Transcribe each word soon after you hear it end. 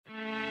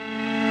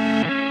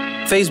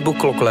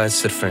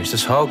Facebook-klokkenluidster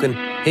Frances Haugen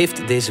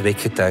heeft deze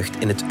week getuigd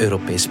in het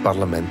Europees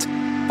Parlement.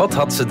 Wat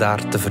had ze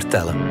daar te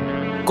vertellen?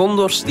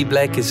 Condors die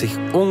blijken zich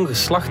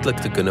ongeslachtelijk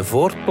te kunnen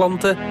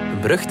voortplanten.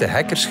 Een beruchte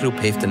hackersgroep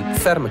heeft een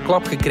ferme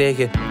klap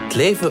gekregen. Het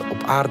leven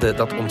op aarde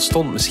dat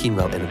ontstond misschien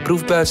wel in een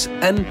proefbuis.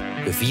 En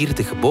we vieren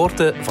de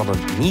geboorte van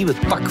een nieuwe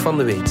tak van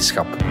de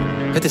wetenschap.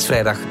 Het is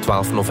vrijdag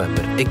 12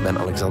 november. Ik ben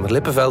Alexander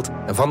Lippenveld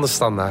en van de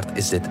Standaard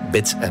is dit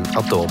Bits en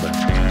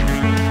Atomen.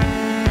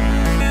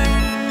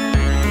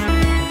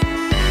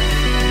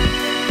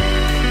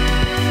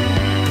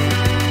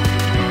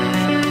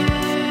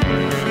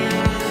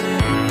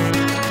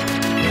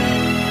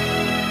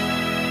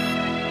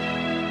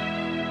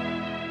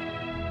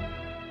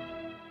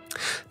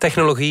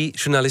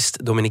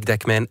 Technologiejournalist Dominique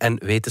Dekmijn en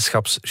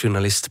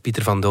wetenschapsjournalist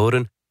Pieter van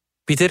Doren.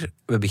 Pieter,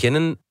 we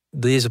beginnen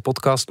deze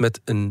podcast met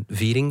een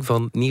viering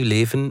van nieuw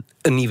leven,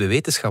 een nieuwe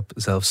wetenschap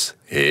zelfs.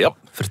 Ja.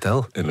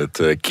 Vertel. In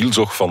het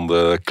kielzog van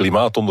de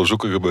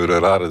klimaatonderzoeken gebeuren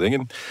rare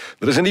dingen.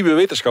 Er is een nieuwe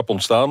wetenschap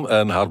ontstaan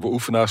en haar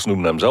beoefenaars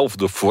noemen hem zelf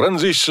de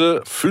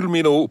forensische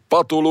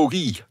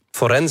fulminopathologie.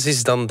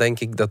 Forensisch, dan denk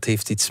ik dat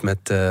heeft iets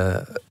met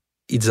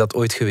iets dat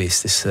ooit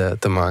geweest is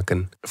te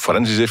maken.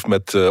 Forensisch heeft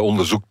met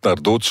onderzoek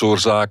naar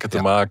doodsoorzaken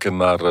te maken,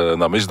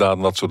 naar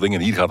misdaden, dat soort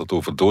dingen. Hier gaat het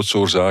over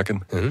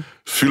doodsoorzaken.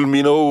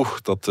 Fulmino,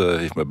 dat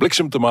heeft met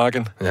bliksem te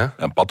maken. Ja.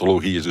 En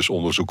pathologie is dus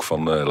onderzoek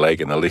van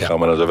lijken en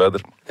lichamen en zo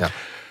verder. Ja.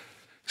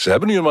 Ze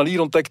hebben nu een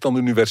manier ontdekt aan de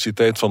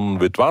Universiteit van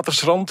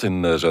Witwatersrand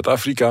in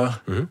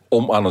Zuid-Afrika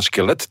om aan een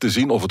skelet te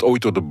zien of het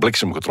ooit door de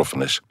bliksem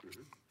getroffen is.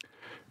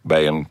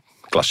 Bij een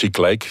klassiek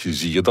lijk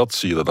zie je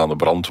dat aan de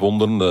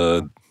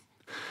brandwonden.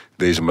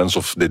 Deze mens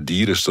of dit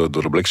dier is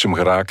door de bliksem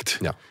geraakt.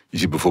 Ja. Je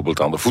ziet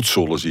bijvoorbeeld aan de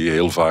voetzolen zie je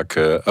heel vaak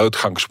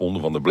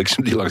uitgangswonden van de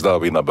bliksem die langs daar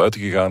weer naar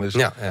buiten gegaan is.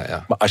 Ja.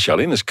 Maar als je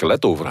alleen een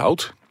skelet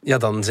overhoudt... Ja,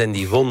 dan zijn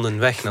die wonden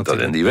weg natuurlijk. Dan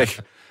zijn die weg.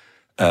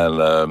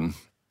 En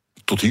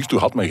tot hiertoe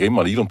had men geen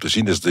manier om te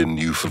zien, is het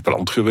nieuw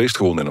verbrand geweest,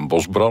 gewoon in een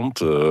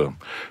bosbrand?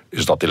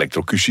 Is dat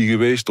elektrocutie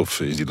geweest of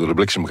is die door de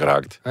bliksem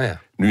geraakt? Ah,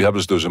 ja. Nu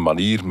hebben ze dus een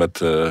manier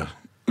met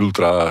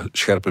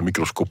ultrascherpe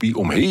microscopie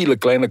om hele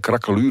kleine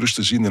krakkelures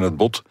te zien in het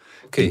bot.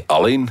 Okay. Die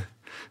alleen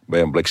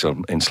bij een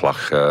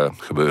blikseminslag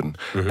gebeuren.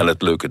 En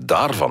het leuke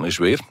daarvan is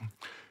weer,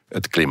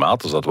 het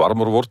klimaat, als dat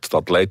warmer wordt,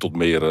 dat leidt tot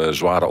meer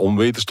zware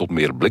onwetens, tot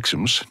meer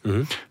bliksems.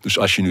 Dus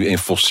als je nu in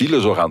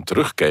fossielen zou gaan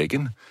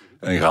terugkijken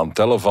en gaan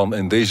tellen van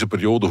in deze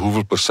periode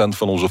hoeveel procent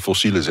van onze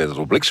fossielen zijn er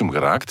door bliksem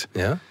geraakt,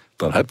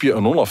 dan heb je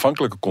een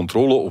onafhankelijke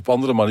controle op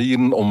andere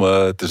manieren om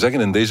te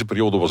zeggen in deze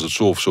periode was het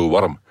zo of zo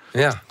warm.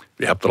 Ja.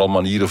 Je hebt er al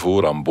manieren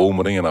voor, aan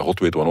boomringen en god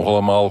weet wat nog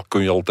allemaal.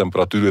 Kun je al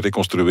temperaturen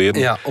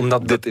reconstrueren. Ja,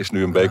 omdat dit is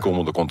nu een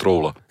bijkomende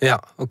controle.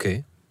 Ja,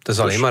 oké. Dat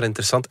is alleen maar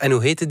interessant. En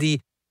hoe heette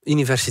die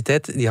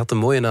universiteit? Die had een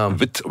mooie naam.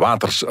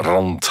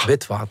 Witwatersrand.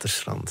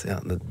 Witwatersrand,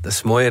 ja. Dat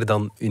is mooier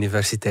dan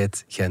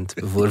Universiteit Gent,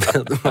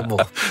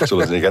 bijvoorbeeld.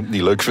 Zullen ze in Gent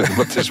niet leuk vinden,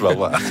 maar het is wel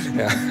waar.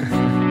 Ja.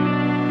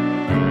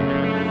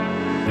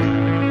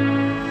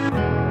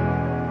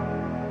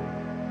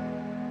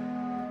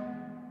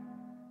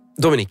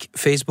 Dominique,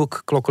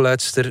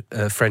 Facebook-klokkenluidster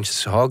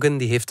Frances Haugen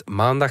die heeft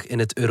maandag in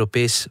het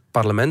Europees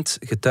Parlement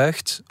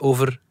getuigd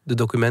over de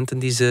documenten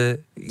die ze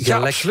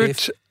gelekt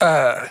heeft.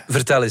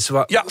 Vertel eens.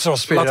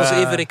 Laten we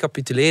even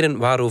recapituleren.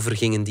 Waarover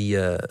gingen die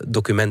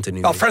documenten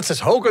nu?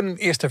 Frances Haugen,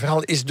 eerst en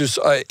vooral, is dus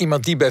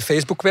iemand die bij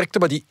Facebook werkte,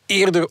 maar die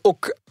eerder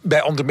ook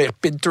bij onder meer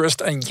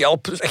Pinterest en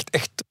Yelp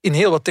echt in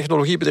heel wat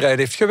technologiebedrijven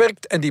heeft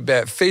gewerkt en die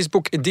bij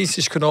Facebook in dienst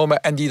is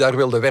genomen en die daar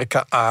wilde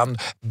werken aan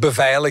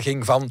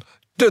beveiliging van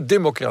de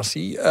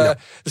democratie.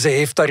 Ze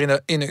heeft daar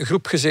in een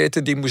groep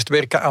gezeten die moest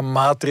werken aan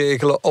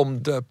maatregelen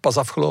om de pas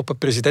afgelopen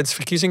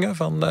presidentsverkiezingen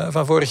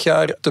van vorig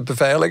jaar te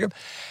beveiligen.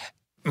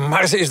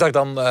 Maar ze is daar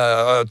dan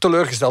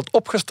teleurgesteld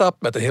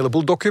opgestapt met een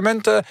heleboel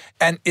documenten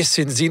en is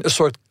sindsdien een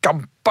soort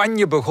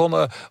campagne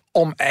begonnen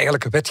om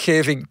eigenlijk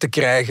wetgeving te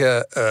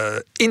krijgen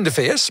in de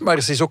VS.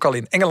 Maar ze is ook al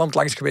in Engeland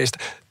langs geweest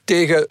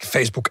tegen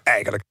Facebook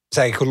eigenlijk.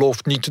 Zij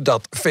gelooft niet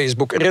dat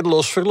Facebook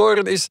reddeloos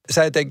verloren is.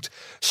 Zij denkt,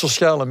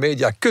 sociale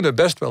media kunnen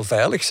best wel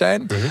veilig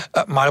zijn,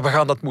 maar we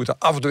gaan dat moeten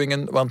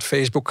afdwingen, want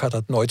Facebook gaat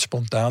dat nooit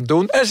spontaan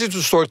doen. En ze is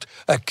een soort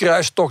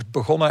kruistocht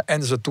begonnen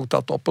en ze doet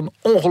dat op een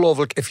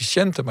ongelooflijk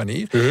efficiënte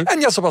manier. En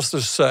ja, ze was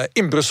dus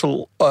in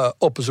Brussel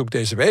op bezoek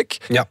deze week.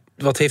 Ja,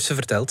 wat heeft ze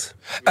verteld?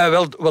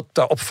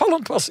 Wat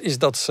opvallend was, is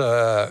dat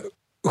ze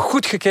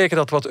goed gekeken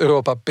had wat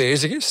Europa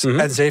bezig is.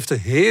 En ze heeft het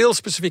heel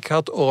specifiek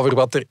gehad over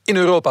wat er in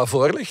Europa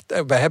voor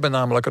ligt. Wij hebben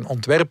namelijk een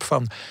ontwerp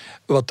van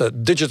wat de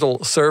Digital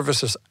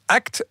Services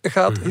Act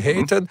gaat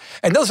heten. En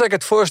dat is eigenlijk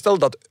het voorstel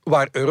dat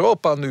waar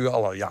Europa nu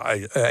al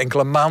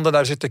enkele maanden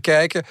naar zit te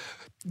kijken.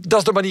 Dat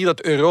is de manier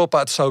dat Europa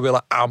het zou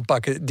willen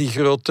aanpakken. Die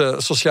grote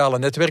sociale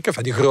netwerken,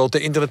 van die grote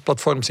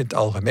internetplatforms in het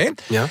algemeen.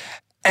 Ja.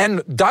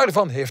 En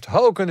daarvan heeft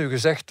Haugen nu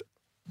gezegd,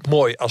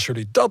 mooi, als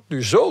jullie dat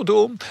nu zo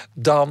doen,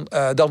 dan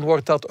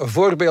wordt dat een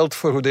voorbeeld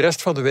voor hoe de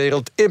rest van de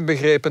wereld,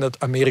 inbegrepen het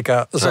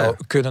Amerika, zou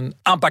kunnen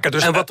aanpakken.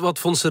 Dus, en wat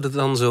vond ze er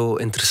dan zo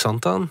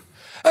interessant aan?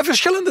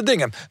 Verschillende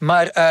dingen.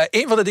 Maar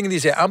een van de dingen die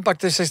zij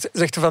aanpakt is,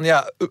 zegt van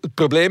het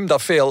probleem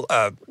dat veel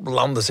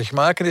landen zich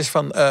maken is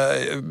van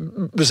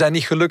we zijn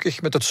niet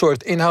gelukkig met het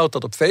soort inhoud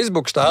dat op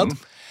Facebook staat.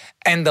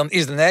 En dan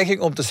is de neiging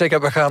om te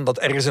zeggen, we gaan dat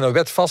ergens in een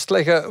wet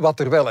vastleggen wat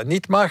er wel en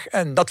niet mag.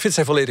 En dat vindt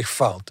zij volledig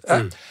fout.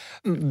 Hè?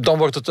 Dan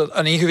wordt het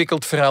een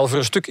ingewikkeld verhaal. Voor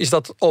een stuk is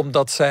dat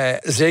omdat zij,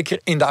 zeker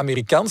in de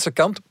Amerikaanse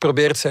kant,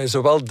 probeert zij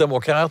zowel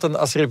democraten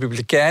als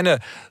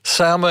republikeinen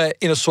samen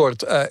in een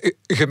soort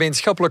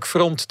gemeenschappelijk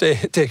front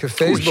tegen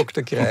Facebook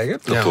te krijgen.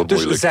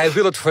 Dus zij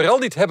wil het vooral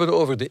niet hebben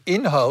over de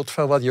inhoud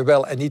van wat je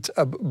wel en niet,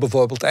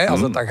 bijvoorbeeld,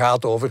 als het dan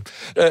gaat over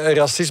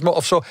racisme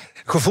of zo,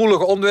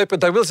 gevoelige onderwerpen,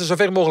 daar wil ze zo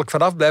ver mogelijk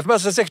vanaf blijven. Maar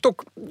ze zegt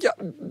ook,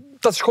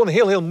 dat is gewoon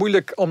heel, heel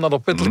moeilijk om dat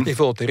op wettelijk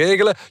niveau te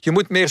regelen. Je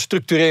moet meer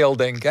structureel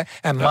denken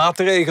en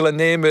maatregelen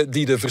nemen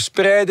die de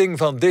verspreiding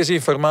van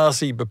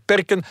desinformatie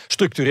beperken.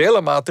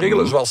 Structurele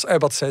maatregelen, zoals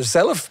wat zij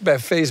zelf bij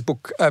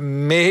Facebook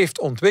mee heeft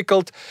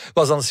ontwikkeld,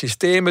 was dan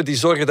systemen die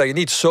zorgen dat je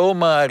niet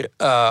zomaar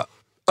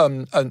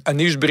een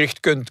nieuwsbericht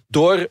kunt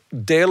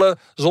doordelen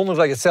zonder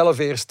dat je het zelf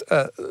eerst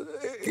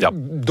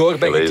door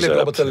bent geklikt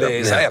om het te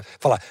lezen.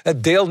 Voilà.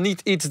 Deel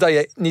niet iets dat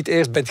je niet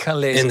eerst bent gaan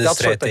lezen. In de dat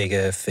strijd soort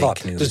tegen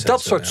fake news. Dus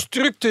dat soort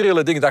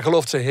structurele dingen, daar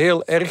gelooft ze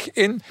heel erg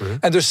in.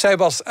 En dus zij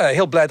was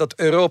heel blij dat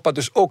Europa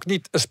dus ook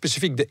niet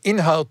specifiek de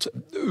inhoud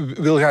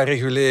wil gaan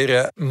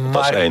reguleren. Maar,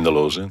 dat is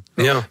eindeloos.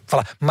 Hè? Ja.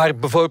 Voilà. Maar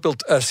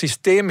bijvoorbeeld een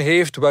systeem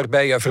heeft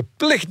waarbij je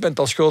verplicht bent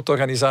als grote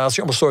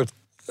organisatie om een soort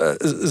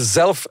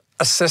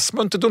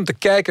zelf-assessment te doen, te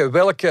kijken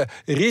welke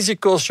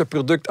risico's je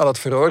product aan het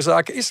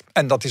veroorzaken is.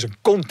 En dat is een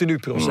continu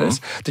proces.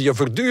 Dat je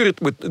voortdurend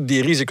moet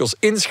die risico's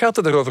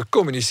inschatten, daarover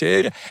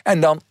communiceren en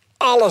dan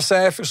alle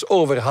cijfers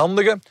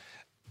overhandigen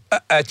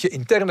uit je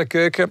interne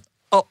keuken.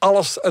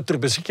 Alles ter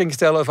beschikking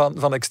stellen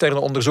van externe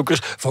onderzoekers.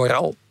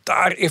 Vooral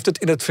daar heeft het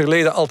in het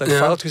verleden altijd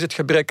fout gezet,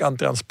 gebrek aan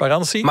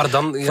transparantie. Maar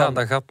dan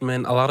gaat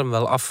mijn alarm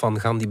wel af van,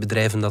 gaan die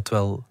bedrijven dat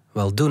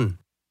wel doen?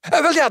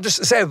 Dus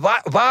zij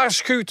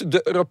waarschuwt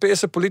de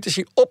Europese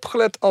politici,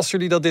 opgelet als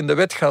jullie dat in de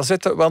wet gaan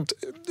zetten, want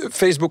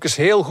Facebook is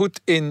heel goed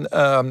in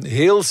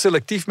heel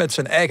selectief met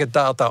zijn eigen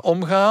data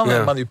omgaan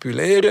en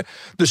manipuleren.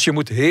 Dus je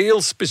moet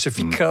heel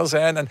specifiek gaan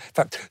zijn. En,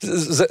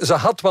 ze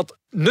had wat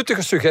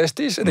nuttige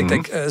suggesties, en ik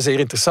denk zeer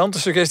interessante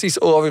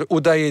suggesties, over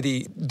hoe dat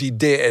je die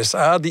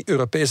DSA, die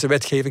Europese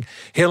wetgeving,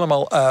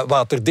 helemaal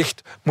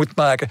waterdicht moet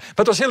maken. Maar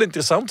het was heel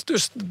interessant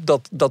dus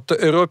dat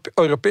de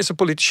Europese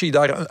politici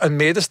daar een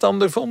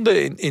medestander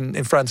vonden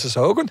in Frances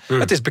Haugen.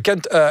 Het is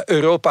bekend,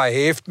 Europa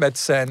heeft met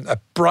zijn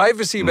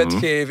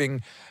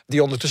privacywetgeving,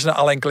 die ondertussen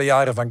al enkele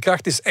jaren van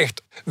kracht is,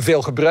 echt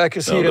veel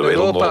gebruikers hier in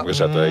Europa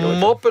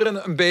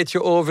mopperen een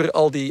beetje over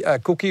al die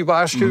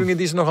cookie-waarschuwingen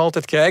die ze nog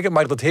altijd krijgen,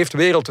 maar dat heeft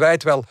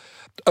wereldwijd wel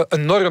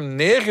een norm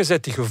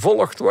neergezet die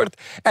gevolgd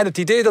wordt. En het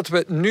idee dat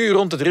we nu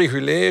rond het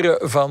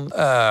reguleren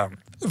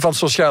van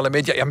sociale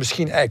media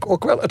misschien eigenlijk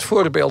ook wel het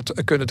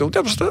voorbeeld kunnen doen,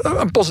 dat is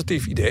een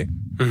positief idee.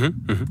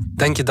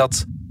 Denk je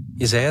dat,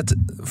 je zei het,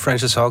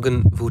 Frances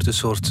Haugen voert een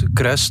soort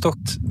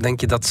kruistocht.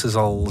 Denk je dat ze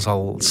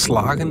zal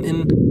slagen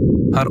in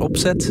haar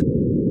opzet?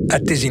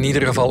 Het is in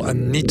ieder geval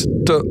een niet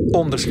te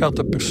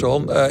onderschatte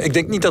persoon. Ik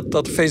denk niet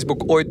dat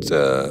Facebook ooit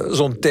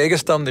zo'n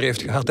tegenstander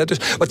heeft gehad. Hè. Dus,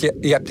 want je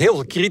hebt heel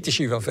veel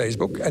critici van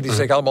Facebook. En die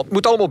zeggen allemaal, het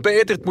moet allemaal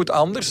beter, het moet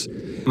anders.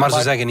 Maar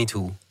ze zeggen niet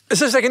hoe.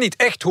 Ze zeggen niet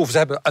echt hoe. Ze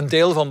hebben een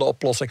deel van de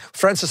oplossing.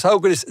 Frances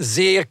Haugen is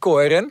zeer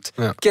coherent.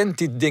 Kent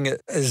die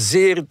dingen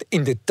zeer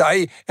in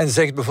detail. En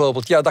zegt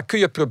bijvoorbeeld, dat kun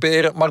je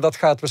proberen, maar dat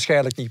gaat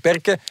waarschijnlijk niet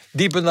werken.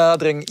 Die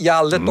benadering,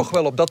 let toch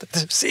wel op dat. Het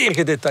is zeer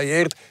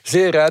gedetailleerd,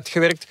 zeer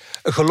uitgewerkt.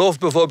 Gelooft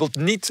bijvoorbeeld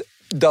niet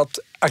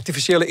dat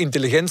artificiële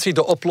intelligentie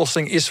de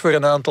oplossing is voor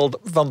een aantal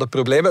van de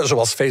problemen,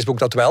 zoals Facebook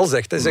dat wel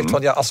zegt. Hij zegt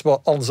van, als we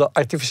onze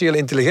artificiële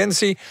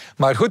intelligentie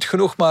maar goed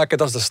genoeg maken,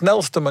 dat is de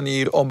snelste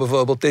manier om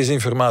bijvoorbeeld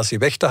desinformatie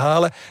weg te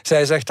halen.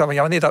 Zij zegt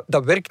dan, nee,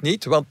 dat werkt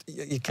niet, want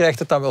je krijgt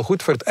het dan wel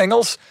goed voor het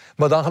Engels,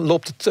 maar dan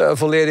loopt het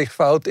volledig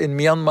fout in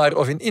Myanmar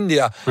of in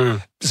India.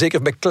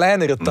 Zeker bij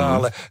kleinere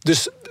talen.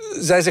 Dus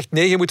zij zegt,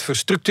 nee, je moet voor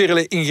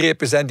structurele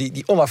ingrepen zijn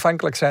die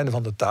onafhankelijk zijn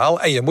van de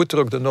taal. En je moet er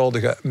ook de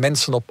nodige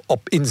mensen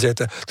op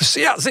inzetten. Dus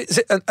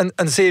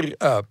een zeer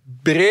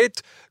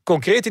breed,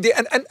 concreet idee.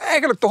 En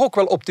eigenlijk toch ook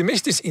wel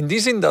optimistisch in die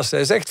zin dat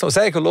zij zegt, van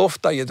zij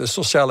gelooft dat je de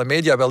sociale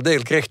media wel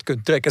degelijk recht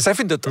kunt trekken. Zij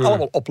vindt het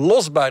allemaal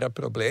oplosbare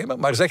problemen,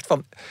 maar zegt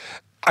van,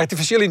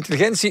 artificiële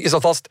intelligentie is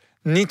alvast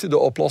niet de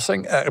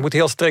oplossing. Er moet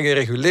heel strenge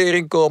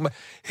regulering komen.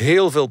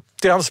 Heel veel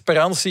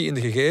transparantie in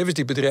de gegevens.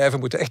 Die bedrijven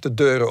moeten echt de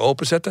deuren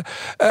openzetten.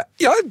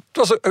 Het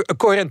was een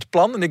coherent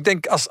plan. En ik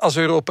denk als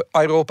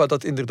Europa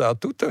dat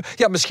inderdaad doet.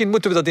 Misschien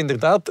moeten we dat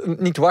inderdaad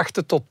niet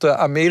wachten tot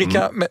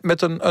Amerika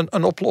met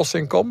een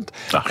oplossing komt.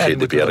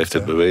 GDPR heeft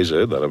het bewezen.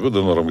 Hè. Daar hebben we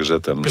de norm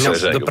gezet. En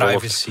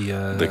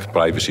de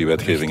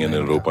privacy-wetgeving in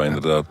Europa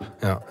inderdaad.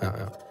 Ja.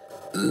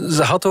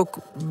 Ze had ook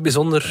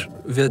bijzonder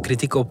veel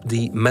kritiek op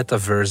die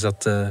metaverse,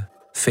 dat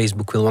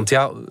Facebook wil. Want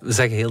ja, we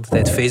zeggen heel de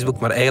tijd Facebook,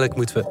 maar eigenlijk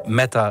moeten we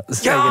Meta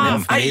zeggen. Ja,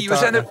 of Meta. we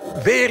zijn er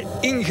weer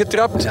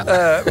ingetrapt.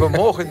 Ja. We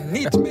mogen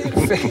niet meer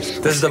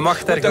Facebook. Dat is de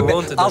macht der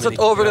gewoonte. Als het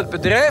over het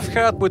bedrijf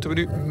gaat, moeten we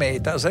nu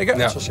Meta zeggen.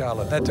 Ja. Het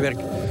sociale netwerk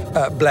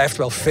blijft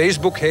wel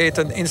Facebook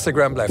heten.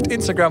 Instagram blijft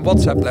Instagram.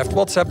 WhatsApp blijft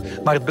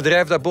WhatsApp. Maar het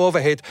bedrijf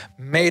daarboven heet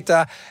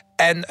Meta.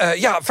 En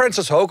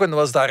Frances Haugen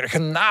was daar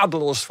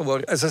genadeloos voor.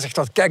 En ze zegt,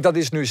 kijk, dat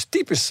is nu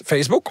typisch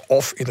Facebook.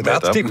 Of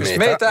inderdaad, typisch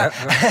Meta.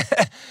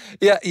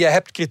 Ja, je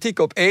hebt kritiek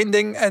op één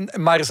ding.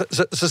 Maar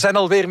ze zijn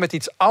alweer met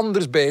iets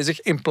anders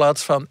bezig. In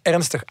plaats van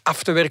ernstig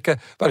af te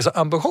werken waar ze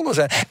aan begonnen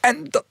zijn.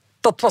 En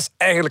dat was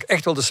eigenlijk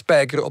echt wel de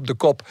spijker op de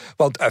kop.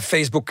 Want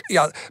Facebook...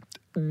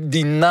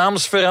 die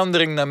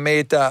naamsverandering naar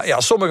Meta... Ja,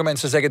 sommige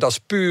mensen zeggen dat is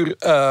puur...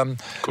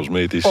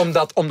 cosmetisch.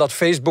 Omdat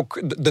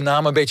Facebook de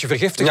naam een beetje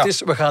vergiftigd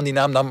is. We gaan die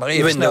naam dan maar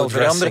even snel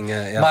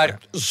veranderen. Maar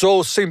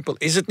zo simpel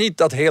is het niet.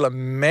 Dat hele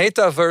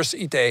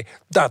metaverse-idee,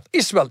 dat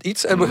is wel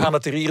iets. En we gaan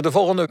het er hier de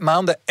volgende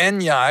maanden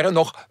en jaren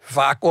nog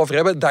vaak over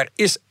hebben. Daar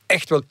is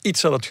echt wel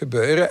iets aan het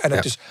gebeuren. En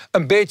het is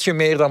een beetje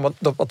meer dan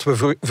wat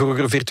we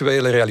vroeger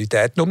virtuele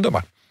realiteit noemden.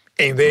 Maar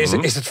in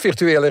wezen is het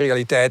virtuele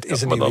realiteit,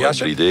 is een nieuw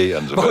jasje. 3D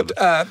en zo. Maar goed,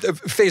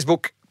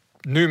 Facebook,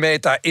 nu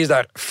Meta, is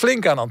daar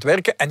flink aan het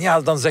werken. En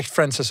ja, dan zegt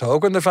Frances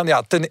Haugen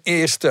ervan, ten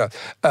eerste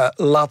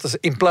laten ze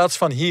in plaats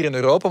van hier in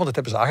Europa, want dat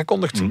hebben ze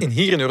aangekondigd,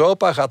 hier in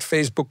Europa gaat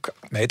Facebook,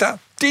 Meta,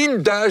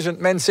 10.000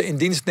 mensen in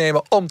dienst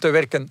nemen om te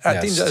werken, 10.000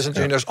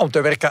 ingenieurs om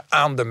te werken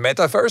aan de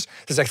metaverse.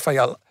 Ze zegt van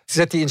ze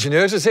zet die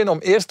ingenieurs eens in om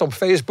eerst op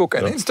Facebook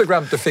en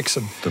Instagram te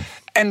fixen.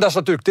 En dat is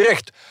natuurlijk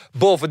terecht.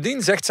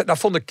 Bovendien zegt ze, dat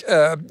vond ik...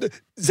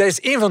 zij is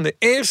een van de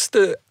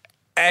eerste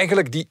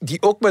eigenlijk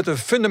die ook met een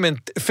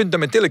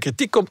fundamentele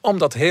kritiek komt om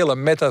dat hele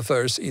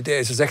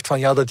metaverse-idee. Ze zegt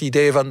van dat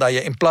idee van dat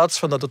je in plaats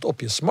van dat het op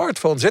je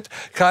smartphone zit,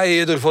 ga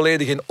je er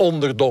volledig in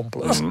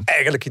onderdompelen. Dat is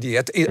eigenlijk het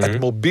idee. Het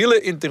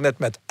mobiele internet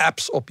met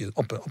apps op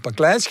een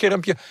klein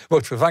schermpje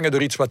wordt vervangen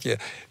door iets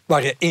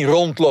waar je in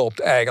rondloopt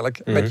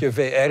eigenlijk, met je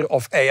VR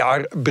of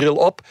AR-bril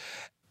op.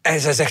 En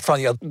zij zegt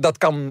van dat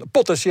kan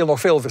potentieel nog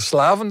veel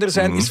verslavender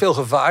zijn, is veel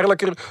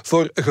gevaarlijker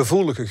voor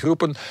gevoelige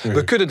groepen.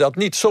 We kunnen dat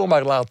niet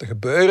zomaar laten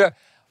gebeuren.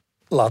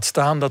 Laat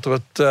staan dat we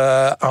het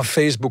aan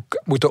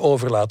Facebook moeten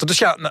overlaten.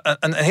 Dus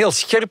een heel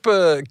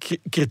scherpe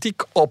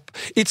kritiek op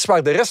iets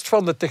waar de rest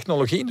van de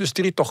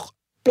technologie-industrie toch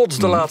plots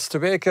de laatste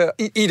weken...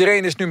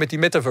 Iedereen is nu met die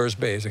metaverse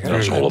bezig.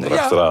 Ja, ze loopt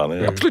erachteraan.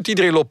 Ja. Absoluut,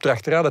 iedereen loopt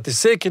erachteraan. Dat is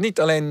zeker niet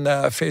alleen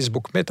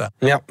Facebook Meta.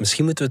 Ja,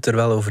 misschien moeten we het er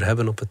wel over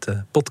hebben op het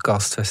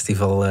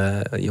podcastfestival,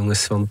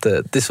 jongens. Want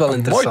het is wel een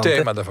interessant. Mooi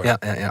thema daarvoor.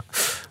 Ja.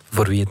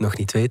 Voor wie het nog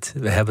niet weet,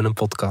 we hebben een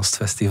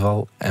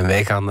podcastfestival en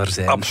wij gaan daar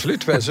zijn.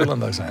 Absoluut, wij zullen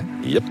daar zijn.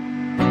 Yep.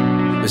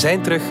 We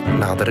zijn terug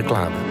na de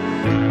reclame.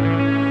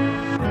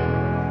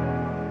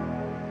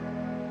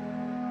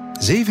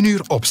 7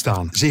 uur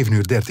opstaan, 7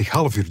 uur 30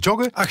 half uur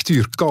joggen, 8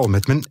 uur call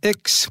met mijn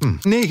ex,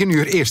 9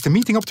 uur eerste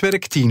meeting op het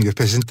werk, 10 uur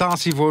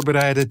presentatie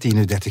voorbereiden, 10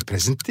 uur 30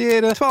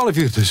 presenteren, 12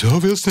 uur de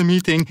zoveelste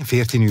meeting,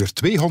 14 uur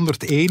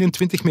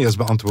 221 mails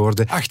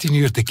beantwoorden, 18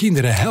 uur de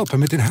kinderen helpen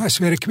met hun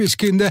huiswerk,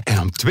 wiskunde en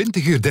om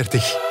 20 uur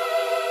 30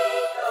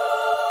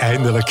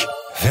 eindelijk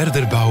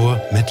verder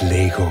bouwen met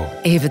Lego.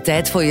 Even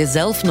tijd voor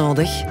jezelf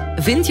nodig?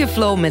 Vind je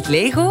flow met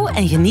Lego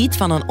en geniet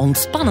van een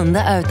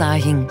ontspannende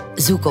uitdaging.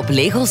 Zoek op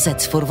Lego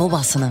Sets voor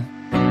volwassenen.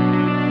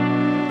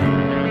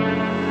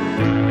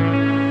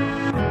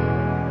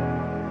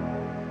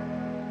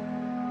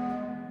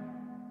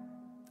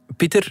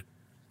 Pieter,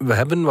 we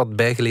hebben wat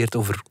bijgeleerd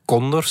over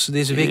condors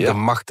deze week. De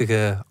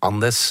machtige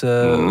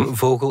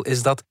Andesvogel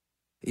is dat.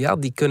 Ja,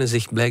 die kunnen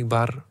zich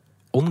blijkbaar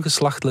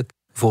ongeslachtelijk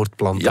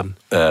voortplanten.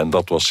 Ja, en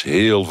dat was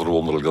heel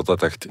verwonderlijk. Dat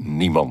had echt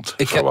niemand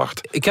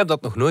verwacht. Ik heb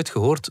dat nog nooit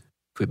gehoord.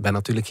 Ik ben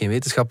natuurlijk geen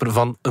wetenschapper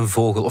van een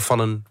vogel of van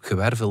een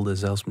gewervelde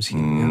zelfs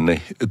misschien.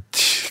 Nee,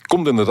 het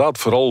komt inderdaad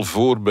vooral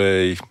voor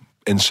bij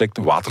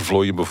insecten.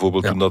 Watervlooien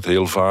bijvoorbeeld doen dat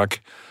heel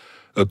vaak.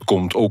 Het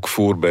komt ook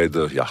voor bij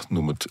de,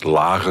 noem het,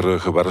 lagere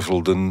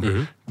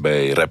gewervelden.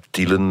 Bij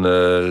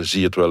reptielen zie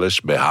je het wel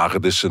eens. Bij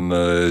hagedissen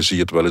zie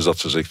je het wel eens dat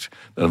ze zegt...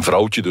 Een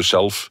vrouwtje dus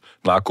zelf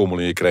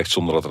nakomelingen krijgt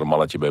zonder dat er een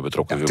mannetje bij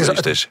betrokken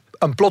geweest is.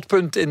 Een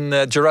plotpunt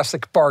in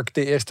Jurassic Park,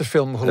 de eerste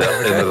film geloof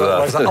ik.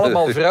 Waar ze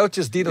allemaal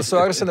vrouwtjes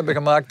dinosaurussen hebben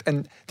gemaakt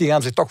en die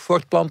gaan zich toch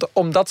voortplanten.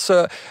 Omdat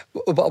ze,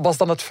 was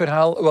dan het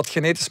verhaal, wat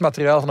genetisch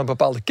materiaal van een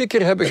bepaalde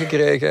kikker hebben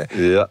gekregen.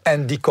 Ja.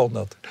 En die kon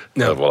dat.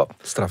 Ja, voilà.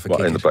 Straffe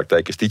maar in de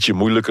praktijk is het ietsje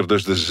moeilijker.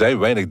 Dus er zijn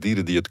weinig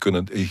dieren die het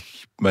kunnen.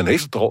 Men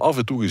heeft het al af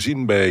en toe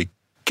gezien bij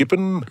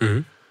kippen,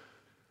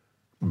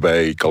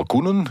 bij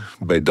kalkoenen,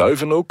 bij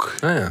duiven ook.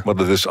 Maar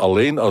dat is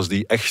alleen als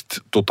die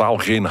echt totaal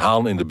geen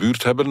haan in de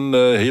buurt hebben,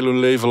 heel hun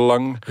leven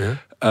lang.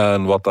 Ja.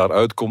 En wat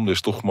daaruit komt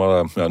is toch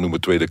maar, noem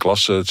het tweede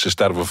klasse. Ze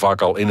sterven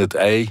vaak al in het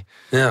ei.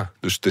 Ja.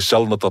 Dus het is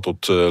zelden dat dat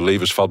tot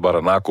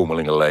levensvatbare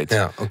nakomelingen leidt.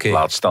 Ja, okay.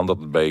 Laat staan dat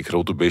het bij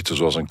grote beesten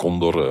zoals een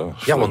condor,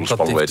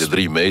 spanwijdte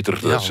 3 meter.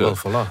 Dat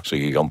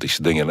zijn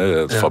gigantische dingen.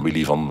 Hè. De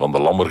familie van de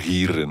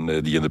lammergier,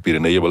 die je in de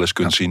Pyreneeën wel eens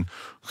kunt zien.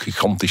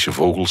 Gigantische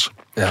vogels.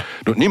 Ja.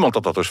 Niemand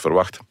had dat dus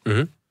verwacht.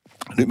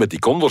 Nu, met die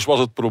condors was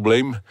het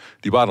probleem,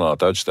 die waren aan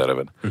het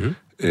uitsterven.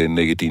 In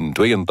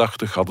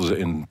 1982 hadden ze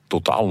in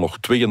totaal nog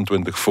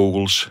 22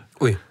 vogels.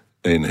 Oei.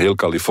 In heel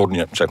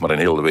Californië, zeg maar in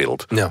heel de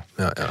wereld. Ja.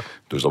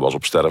 Dus dat was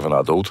op sterven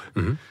na dood.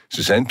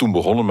 Ze zijn toen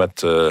begonnen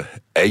met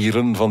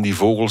eieren van die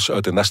vogels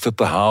uit de nesten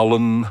te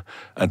halen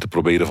en te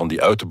proberen van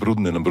die uit te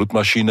broeden in een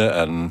broedmachine.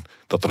 En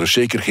dat er dus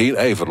zeker geen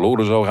ei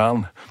verloren zou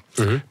gaan.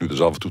 Nu, dat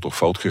is af en toe toch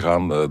fout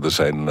gegaan. Er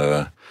zijn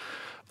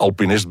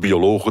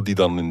alpinist-biologen die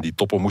dan in die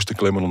toppen moesten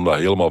klimmen om daar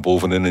helemaal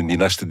bovenin in die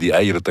nesten die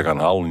eieren te gaan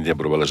halen. En die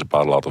hebben er wel eens een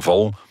paar laten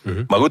vallen.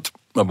 Maar goed,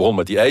 men begon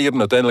met die eieren.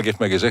 Uiteindelijk heeft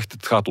men gezegd,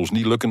 het gaat ons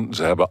niet lukken.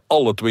 Ze hebben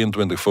alle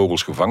 22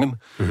 vogels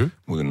gevangen. Het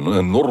moet een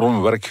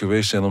enorm werk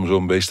geweest zijn om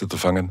zo'n beesten te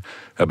vangen.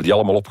 Hebben die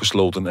allemaal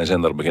opgesloten en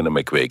zijn daar beginnen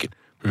mee kweken.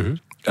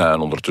 En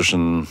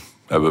ondertussen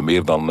hebben we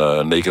meer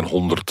dan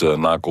 900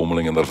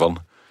 nakomelingen daarvan.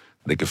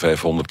 Dikke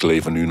 500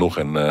 leven nu nog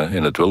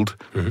in het wild.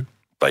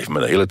 Dat heeft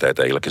men de hele tijd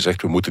eigenlijk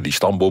gezegd. We moeten die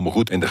stambomen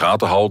goed in de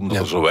gaten houden. Dat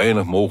er zo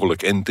weinig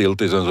mogelijk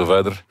inteelt is en zo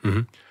verder.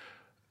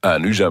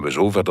 En nu zijn we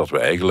zover dat we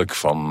eigenlijk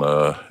van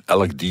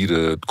elk dier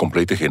het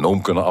complete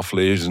genoom kunnen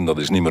aflezen. Dat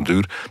is niet meer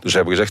duur. Dus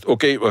hebben we gezegd,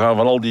 oké, we gaan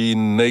van al die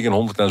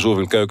 900 en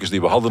zoveel kuikens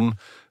die we hadden,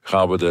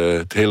 gaan we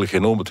het hele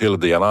genoom, het hele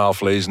DNA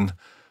aflezen.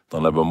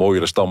 Dan hebben we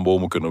mooiere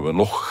stambomen, kunnen we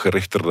nog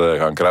gerichter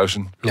gaan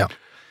kruisen. Ja.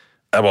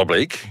 En wat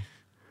bleek?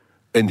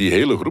 In die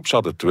hele groep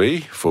zaten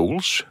 2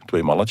 vogels,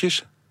 2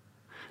 mannetjes,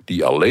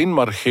 die alleen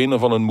maar genen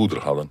van hun moeder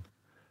hadden.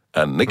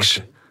 En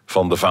niks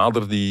van de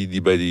vader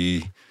die bij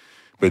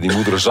die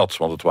moeder zat.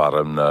 Want het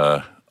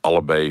waren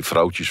allebei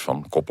vrouwtjes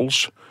van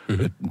koppels.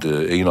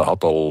 De ene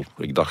had al,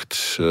 ik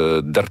dacht,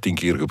 13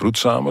 keer gebroed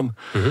samen.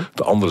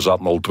 De andere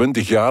zaten al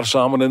 20 jaar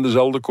samen in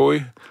dezelfde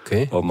kooi.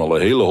 Hadden al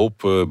een hele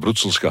hoop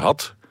broedsels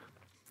gehad.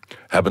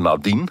 Hebben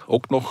nadien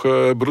ook nog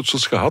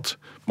broedsels gehad.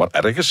 Maar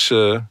ergens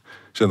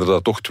zijn er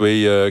daar toch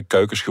 2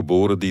 kuikens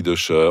geboren die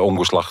dus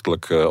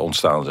ongeslachtelijk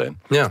ontstaan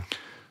zijn. Ja.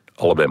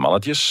 Allebei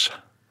mannetjes.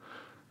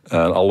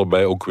 En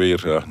allebei ook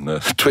weer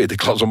tweede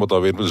klas, om het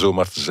dan weer zo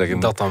maar te zeggen.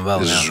 Dat dan wel,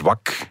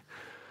 zwak.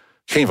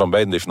 Geen van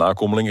beiden heeft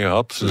nakomelingen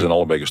gehad. Ze zijn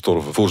allebei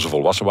gestorven voor ze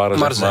volwassen waren.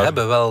 Maar ze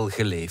hebben wel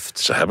geleefd.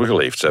 Ze hebben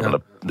geleefd.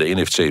 De een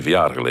heeft 7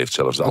 jaar geleefd,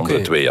 zelfs de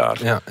andere 2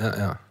 jaar. Ja.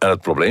 En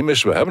het probleem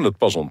is, we hebben het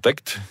pas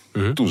ontdekt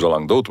toen ze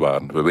lang dood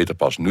waren. We weten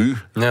pas nu...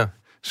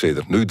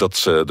 Sedert nu dat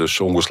ze dus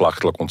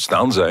ongeslachtelijk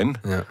ontstaan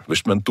zijn,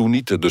 wist men toen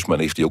niet. Dus men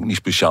heeft die ook niet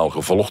speciaal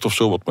gevolgd of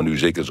zo, wat men nu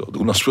zeker zou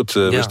doen als we het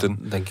wisten.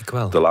 Denk ik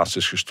wel. De laatste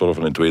is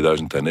gestorven in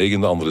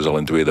 2009, de andere is al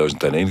in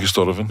 2001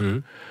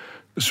 gestorven.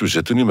 Dus we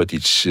zitten nu met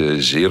iets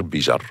zeer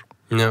bizar.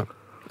 Ja.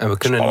 En we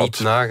kunnen niet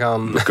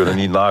nagaan... We kunnen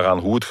niet nagaan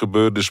hoe het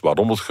gebeurd is,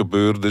 waarom het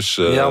gebeurd is,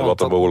 wat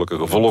de mogelijke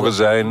gevolgen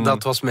zijn.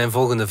 Dat was mijn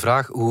volgende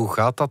vraag. Hoe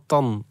gaat dat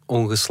dan,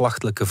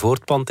 ongeslachtelijke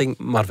voortplanting?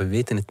 Maar we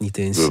weten het niet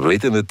eens. We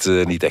weten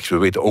het niet echt. We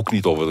weten ook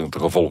niet of het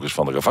een gevolg is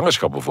van de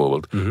gevangenschap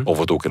bijvoorbeeld. Of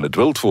het ook in het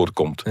wild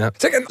voorkomt. Ja.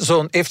 Zeg,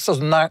 zo'n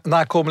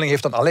nakomeling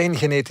heeft dan alleen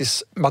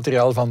genetisch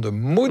materiaal van de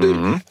moeder.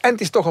 En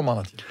het is toch een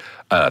mannetje?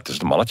 Het is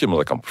een mannetje, maar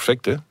dat kan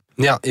perfect, hè?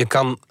 Ja, je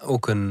kan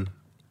ook een...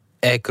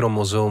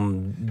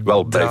 Y-chromosoom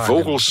Wel, bij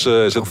vogels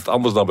zit het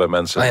anders dan bij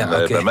mensen.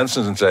 Bij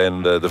mensen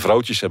zijn de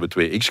vrouwtjes hebben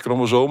 2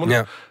 X-chromosomen.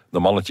 Ja. De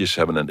mannetjes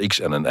hebben een X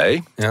en een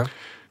Y. Ja.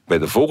 Bij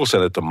de vogels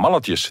zijn het de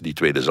mannetjes die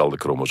 2 dezelfde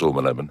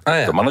chromosomen hebben.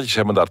 De mannetjes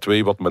hebben daar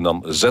 2 wat men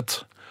dan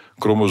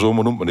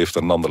Z-chromosomen noemt. Men heeft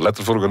er een ander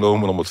letter voor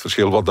genomen om het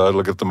verschil wat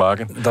duidelijker te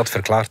maken. Dat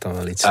verklaart dan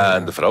wel iets.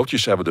 En de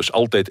vrouwtjes hebben dus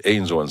altijd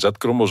 1 zo'n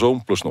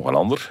Z-chromosoom plus nog een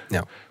ander.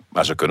 Ja.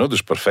 Maar ze kunnen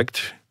dus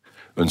perfect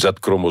een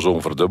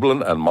Z-chromosoom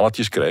verdubbelen en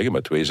mannetjes krijgen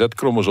met 2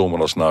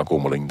 Z-chromosomen als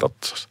nakomeling.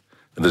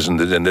 Dus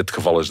in dit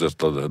geval is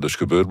dat dus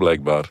gebeurd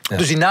blijkbaar. Ja.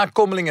 Dus die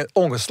nakomelingen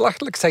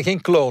ongeslachtelijk zijn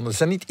geen klonen, ze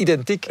zijn niet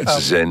identiek aan...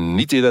 Ze zijn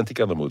niet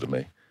identiek aan de moeder,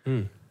 nee.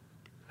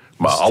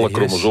 Maar alle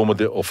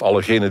chromosomen of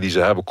alle genen die ze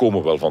hebben,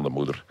 komen wel van de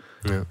moeder.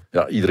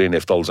 Ja, iedereen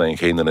heeft al zijn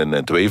genen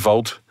in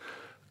tweevoud.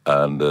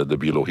 En de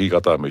biologie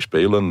gaat daarmee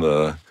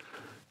spelen.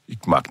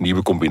 Ik maak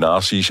nieuwe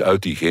combinaties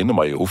uit die genen,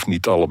 maar je hoeft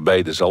niet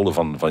allebei dezelfde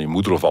van je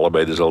moeder of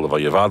allebei dezelfde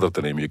van je vader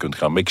te nemen. Je kunt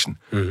gaan mixen.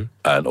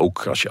 En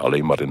ook als je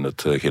alleen maar in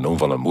het genoom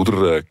van een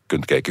moeder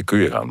kunt kijken, kun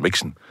je gaan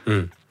mixen.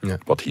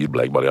 Wat hier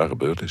blijkbaar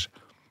gebeurd is.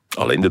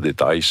 Alleen de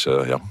details,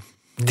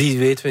 die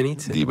weten we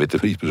niet. Die weten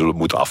we niet. We zullen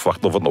moeten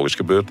afwachten of het nog eens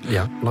gebeurt.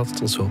 Ja, laat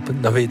het ons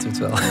hopen. Dan weten we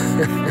het wel.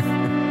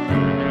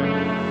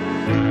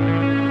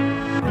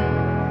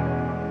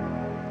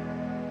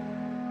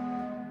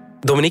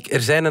 Dominique,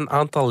 er zijn een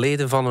aantal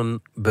leden van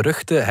een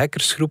beruchte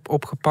hackersgroep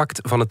opgepakt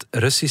van het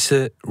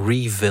Russische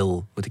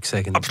REvil, moet ik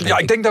zeggen. Absoluut. Ja,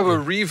 ik denk dat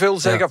we REvil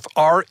zeggen,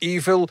 of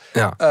REvil.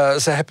 Ja.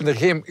 Ze hebben er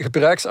geen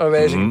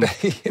gebruiksaanwijzing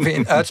bij,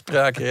 geen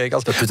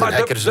uitspraakregels. Dat doet een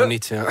hacker zo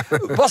niet. Ja.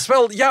 Was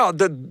wel,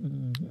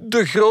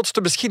 de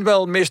grootste, misschien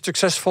wel meest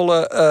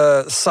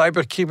succesvolle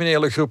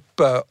cybercriminele groep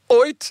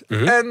ooit.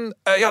 En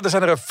er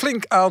zijn er een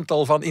flink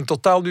aantal van. In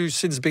totaal nu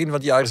sinds het begin van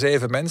het jaar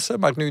 7 mensen.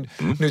 Maar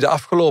nu de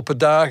afgelopen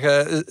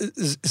dagen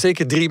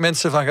zeker 3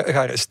 mensen van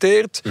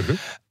gearresteerd.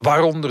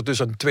 Waaronder dus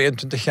een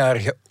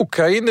 22-jarige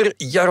Oekraïner,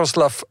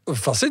 Jaroslav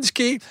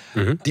Vasinski,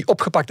 die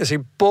opgepakt is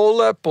in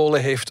Polen.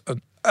 Polen heeft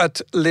een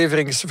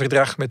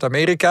uitleveringsverdrag met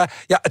Amerika.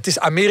 Ja, het is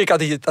Amerika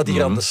dat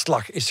hier aan de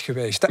slag is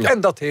geweest. Ja.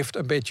 En dat heeft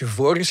een beetje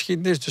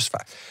voorgeschiedenis. Dus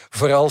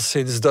vooral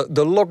sinds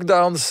de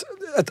lockdowns,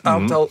 het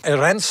aantal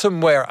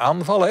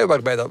ransomware-aanvallen,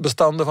 waarbij de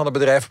bestanden van het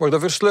bedrijf worden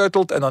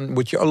versleuteld en dan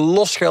moet je een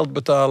losgeld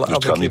betalen. Dus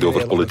het gaat niet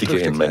over politieke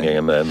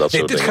inmengingen en dat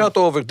soort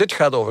dingen. Dit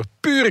gaat over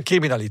pure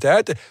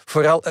criminaliteit.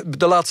 Vooral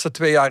de laatste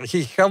 2 jaar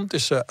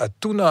gigantische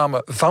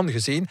toename van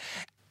gezien.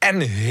 En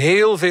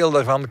heel veel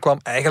daarvan kwam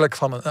eigenlijk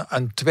van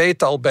een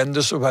tweetal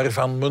bendes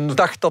waarvan men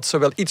dacht dat ze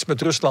wel iets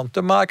met Rusland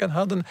te maken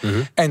hadden.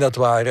 En dat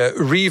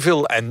waren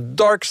Revil en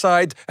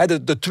Darkside.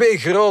 De 2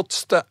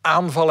 grootste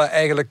aanvallen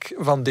eigenlijk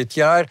van dit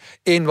jaar.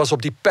 Eén was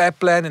op die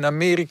pijplijn in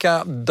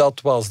Amerika. Dat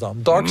was dan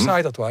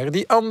Darkside, dat waren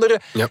die andere.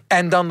 Ja.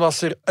 En dan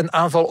was er een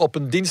aanval op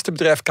een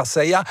dienstenbedrijf,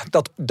 Kaseya,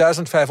 dat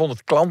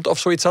 1500 klanten of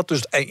zoiets had.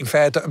 Dus in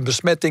feite een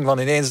besmetting van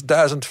ineens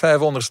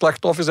 1500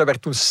 slachtoffers. Er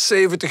werd toen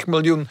 $70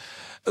 miljoen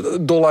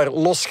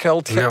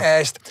losgeld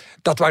geëist. Ja.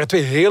 Dat waren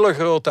 2 hele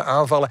grote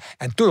aanvallen.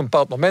 En toen op een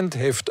bepaald moment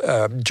heeft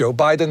Joe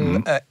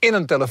Biden in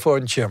een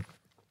telefoontje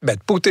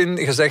met Poetin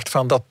gezegd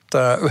van dat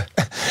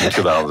moet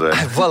gedaan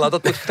zijn. Voilà,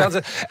 dat moet gedaan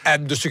zijn.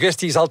 En de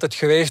suggestie is altijd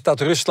geweest dat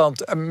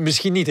Rusland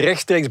misschien niet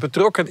rechtstreeks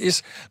betrokken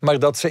is, maar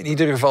dat ze in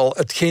ieder geval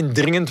het geen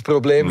dringend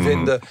probleem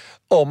vinden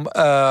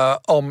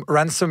om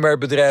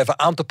ransomwarebedrijven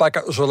aan te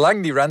pakken,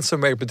 zolang die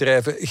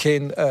ransomwarebedrijven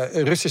geen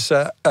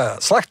Russische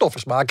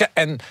slachtoffers maken.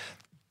 En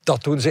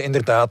dat doen ze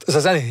inderdaad. Ze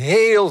zijn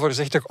heel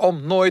voorzichtig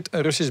om nooit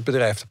een Russisch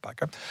bedrijf te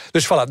pakken.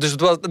 Dus voilà. Dus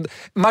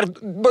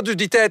dus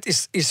die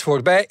tijd is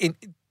voorbij.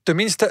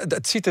 Tenminste,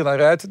 het ziet er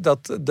naar uit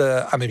dat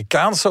de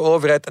Amerikaanse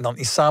overheid, en dan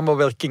in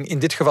samenwerking in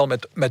dit geval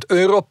met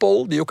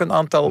Europol, die ook een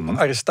aantal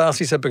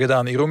arrestaties hebben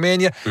gedaan in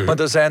Roemenië. Maar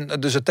er zijn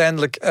dus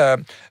uiteindelijk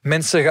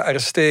mensen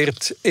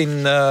gearresteerd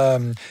in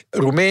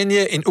Roemenië,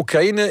 in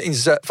Oekraïne,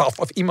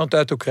 of iemand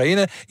uit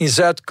Oekraïne, in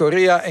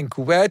Zuid-Korea en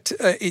Kuwait.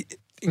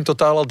 In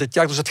totaal al dit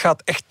jaar. Dus het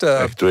gaat echt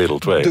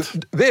wereldwijd.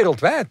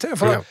 Wereldwijd. Hè,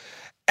 voilà. Ja.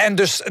 En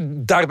dus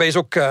daarbij is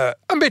ook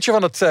een beetje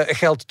van het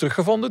geld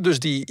teruggevonden. Dus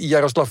die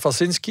Jaroslav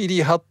Vasinski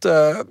die had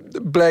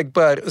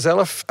blijkbaar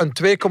zelf een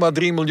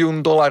 $2,3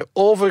 miljoen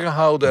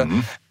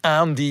overgehouden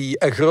aan die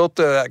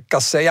grote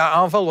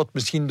Kaseya-aanval, wat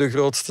misschien de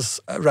grootste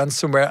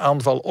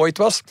ransomware-aanval ooit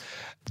was.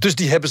 Dus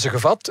die hebben ze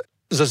gevat.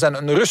 Ze zijn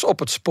een Rus op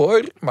het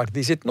spoor, maar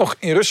die zit nog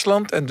in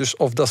Rusland. En dus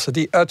of dat ze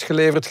die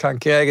uitgeleverd gaan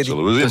krijgen,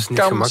 die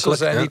kansen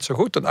zijn niet zo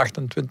goed. Een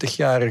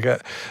 28-jarige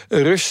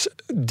Rus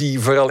die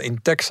vooral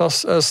in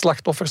Texas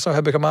slachtoffers zou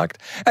hebben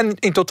gemaakt. En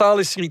in totaal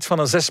is er iets van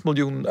een $6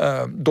 miljoen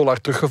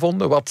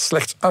teruggevonden, wat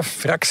slechts een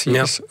fractie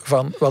is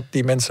van wat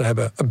die mensen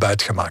hebben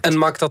buitgemaakt. En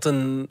maakt dat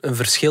een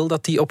verschil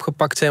dat die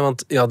opgepakt zijn?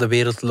 Want ja, de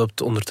wereld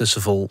loopt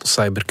ondertussen vol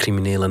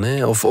cybercriminelen.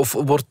 Hè? Of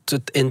wordt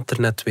het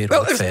internet weer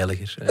wat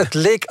veiliger? Het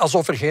leek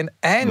alsof er geen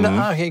einde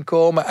aan ging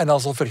komen en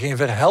alsof er geen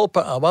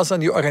verhelpen aan was aan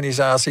die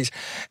organisaties.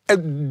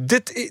 En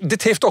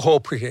dit heeft toch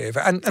hoop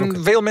gegeven.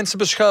 En veel mensen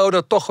beschouwen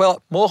het toch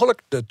wel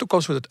mogelijk, de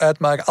toekomst moet het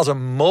uitmaken, als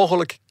een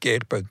mogelijk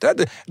keerpunt.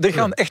 Er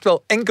gaan echt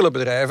wel enkele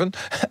bedrijven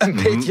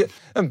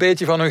een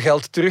beetje van hun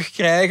geld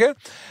terugkrijgen.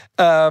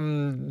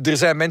 Er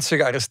zijn mensen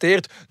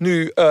gearresteerd.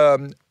 Nu,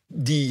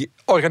 die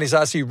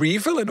organisatie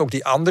Revil en ook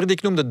die andere die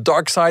ik noemde,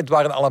 Darkside,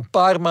 waren al een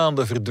paar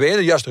maanden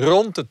verdwenen. Juist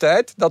rond de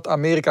tijd dat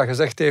Amerika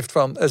gezegd heeft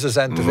van ze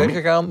zijn te ver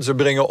gegaan. Ze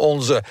brengen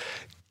onze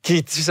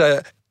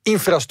kritische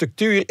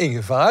infrastructuur in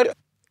gevaar.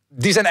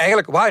 Die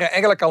waren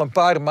eigenlijk al een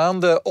paar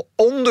maanden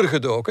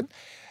ondergedoken.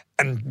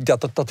 En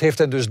dat heeft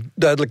hen dus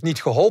duidelijk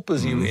niet geholpen,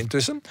 zien we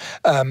intussen.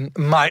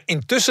 Maar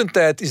intussen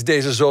tijd is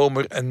deze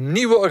zomer een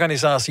nieuwe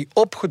organisatie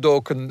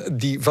opgedoken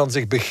die van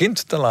zich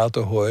begint te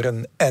laten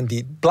horen en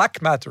die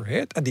Black Matter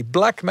heet. En die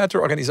Black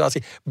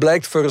Matter-organisatie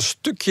blijkt voor een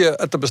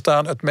stukje te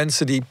bestaan uit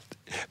mensen die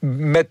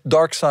met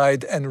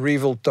Darkside en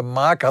Revil te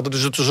maken hadden.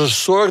 Dus het is een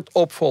soort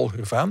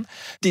opvolger van.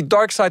 Die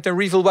Darkside en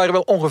Revil waren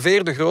wel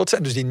ongeveer de grootste.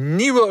 En dus die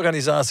nieuwe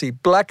organisatie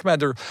Black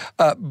Matter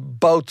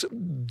bouwt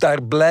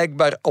daar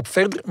blijkbaar op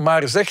verder,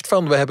 maar zegt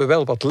van, we hebben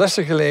wel wat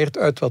lessen geleerd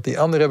uit wat die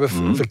anderen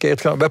hebben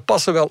verkeerd gedaan. Wij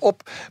passen wel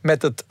op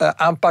met het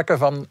aanpakken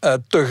van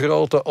te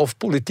grote of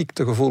politiek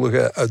te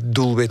gevoelige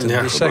doelwitten.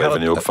 Ja, dus we blijven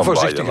nu ook van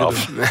voorzichtig Biden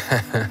af.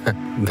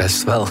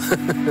 Best wel.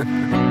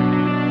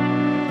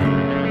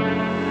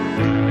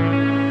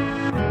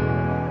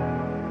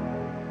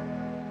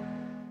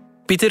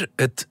 Pieter,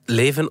 het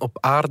leven op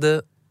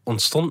aarde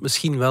ontstond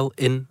misschien wel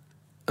in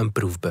een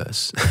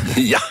proefbuis.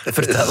 Ja,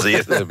 vertel.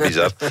 Zeer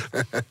bizar.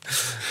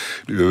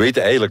 We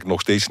weten eigenlijk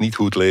nog steeds niet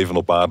hoe het leven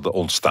op aarde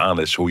ontstaan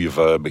is. Hoe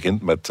je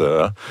begint met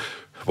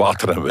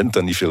water en wind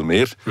en niet veel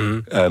meer.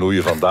 En hoe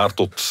je vandaar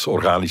tot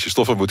organische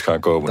stoffen moet gaan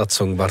komen. Dat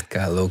zong Bart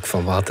Kuil ook,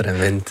 van water en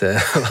wind.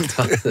 Wat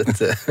was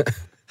het?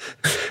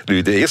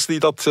 Nu, de eerste die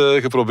dat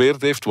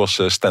geprobeerd heeft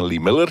was Stanley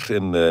Miller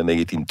in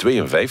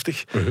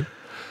 1952.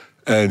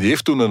 En die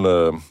heeft toen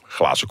een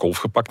glazen kolf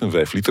gepakt,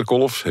 een 5-liter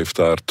kolf. Heeft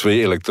daar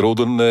 2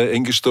 elektroden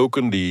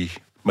ingestoken die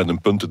met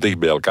een punten dicht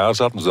bij elkaar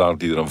zaten,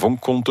 zodat hij er een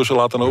vonk kon tussen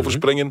laten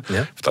overspringen. Ja.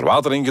 Heeft daar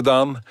water in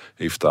gedaan,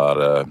 heeft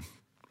daar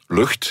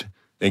lucht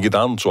in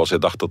gedaan, zoals hij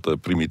dacht dat de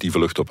primitieve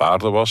lucht op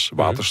aarde was.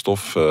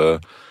 Waterstof,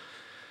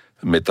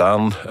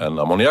 methaan en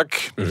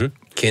ammoniak.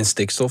 Geen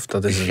stikstof,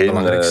 dat is het Geen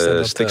belangrijkste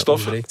dat stikstof.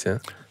 ontbreekt, ja.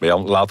 Bij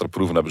latere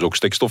proeven hebben ze ook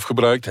stikstof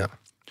gebruikt. Ja.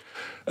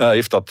 Hij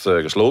heeft dat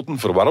gesloten,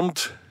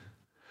 verwarmd.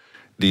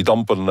 Die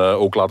dampen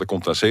ook laten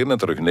condenseren en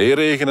terug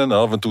neerregenen. En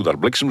af en toe daar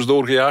bliksems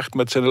doorgejaagd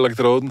met zijn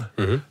elektroden.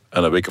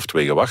 En een week of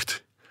 2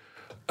 gewacht.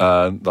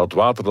 En dat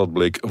water dat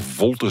bleek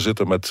vol te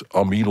zitten met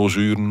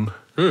aminozuren,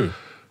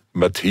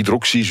 met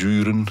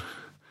hydroxyzuren,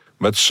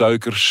 met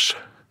suikers,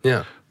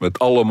 met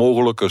alle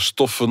mogelijke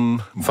stoffen,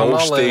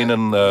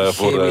 bouwstenen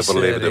voor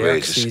levende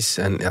wezens.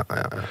 En, ja.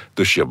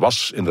 Dus je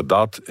was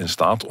inderdaad in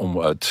staat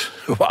om uit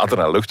water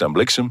en lucht en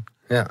bliksem,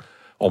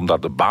 om daar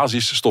de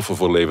basisstoffen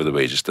voor levende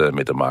wezens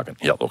mee te maken.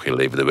 Je had nog geen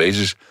levende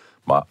wezens,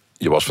 maar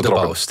je was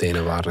vertrokken. De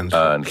bouwstenen waren.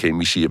 En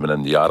chemici hebben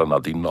in de jaren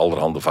nadien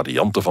allerhande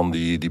varianten van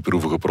die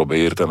proeven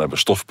geprobeerd en hebben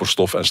stof per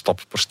stof en stap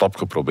per stap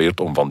geprobeerd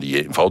om van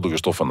die eenvoudige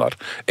stoffen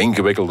naar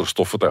ingewikkelder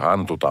stoffen te gaan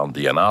en tot aan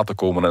DNA te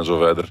komen en zo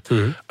verder.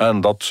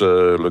 En dat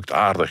lukt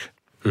aardig.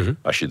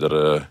 Als je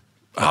er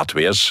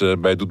H2S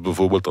bij doet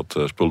bijvoorbeeld, dat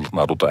spul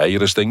naar tot de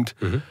eieren stinkt,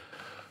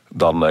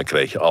 dan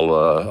krijg je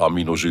alle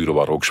aminozuren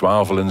waar ook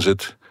zwavel in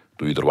zit.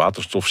 Doe je er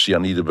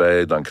waterstofcyanide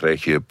bij, dan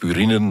krijg je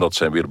purinen, dat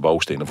zijn weer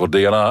bouwstenen voor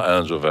DNA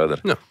en zo verder.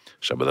 Ja.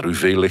 Ze hebben er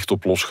UV-licht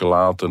op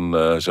losgelaten.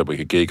 Ze hebben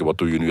gekeken, wat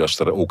doe je nu als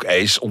er ook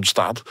ijs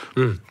ontstaat?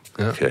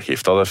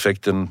 Geeft dat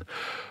effecten?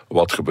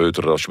 Wat gebeurt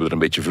er als we er een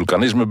beetje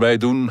vulkanisme bij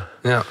doen?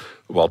 Ja.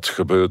 Wat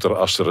gebeurt er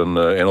als er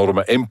een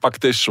enorme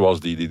impact is, zoals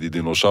die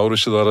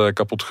dinosaurussen daar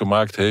kapot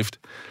gemaakt heeft?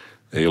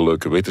 Heel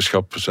leuke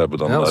wetenschap. Ze hebben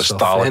dan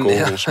stalen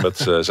kogels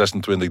met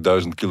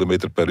 26.000 km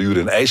per uur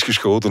in ijs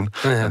geschoten.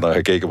 En dan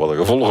gekeken wat de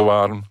gevolgen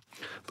waren.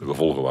 De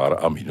gevolgen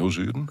waren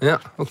aminozuren.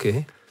 Ja,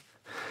 oké.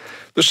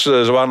 Dus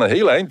ze waren een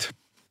heel eind.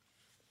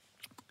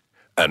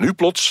 En nu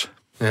plots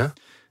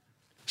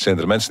zijn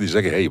er mensen die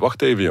zeggen, hey,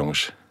 wacht even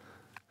jongens.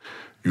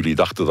 Jullie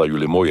dachten dat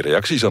jullie mooie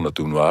reacties aan het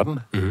doen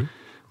waren.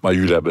 Maar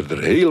jullie hebben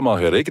er helemaal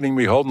geen rekening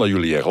mee gehouden dat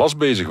jullie in glas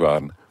bezig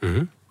waren.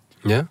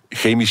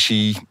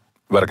 Chemici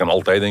werken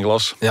altijd in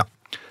glas. Ja.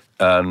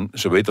 En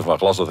ze weten van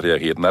glas, dat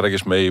reageert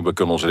nergens mee. We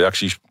kunnen onze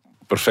reacties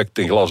perfect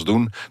in glas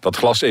doen. Dat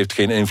glas heeft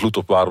geen invloed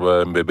op waar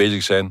we mee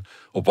bezig zijn,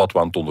 op wat we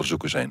aan het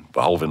onderzoeken zijn.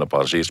 Behalve in een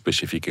paar zeer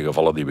specifieke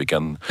gevallen die we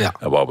kennen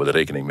en waar we er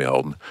rekening mee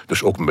houden.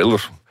 Dus ook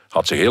Miller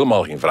had zich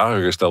helemaal geen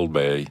vragen gesteld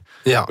bij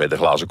de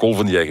glazen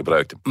kolven die hij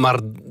gebruikte. Maar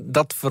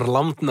dat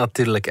verlamt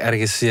natuurlijk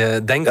ergens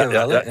je denken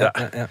wel.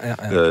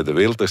 De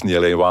wereld is niet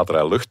alleen water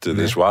en lucht, het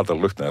is water,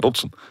 lucht en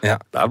rotsen. Ja.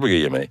 Daar begin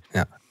je mee.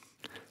 Ja.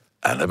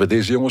 En hebben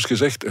deze jongens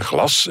gezegd,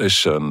 glas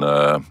is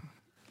een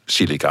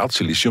silicaat,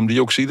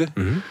 siliciumdioxide.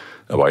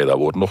 En waar je dat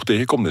woord nog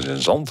tegenkomt, is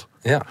in zand.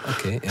 Ja,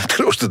 okay, Het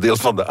grootste deel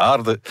van de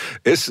aarde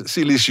is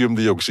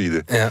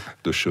siliciumdioxide. Ja.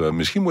 Dus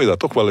misschien moet je daar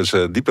toch wel eens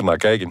dieper naar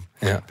kijken.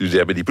 Ja. Dus die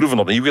hebben die proeven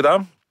opnieuw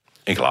gedaan.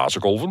 In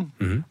glazen kolven.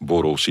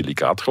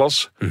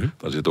 Borosilicaatglas.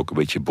 Daar zit ook een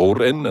beetje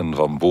boor in. En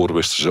van boor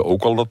wisten ze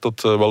ook al dat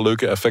dat wel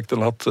leuke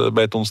effecten had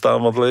bij het ontstaan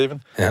van het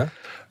leven. Ja.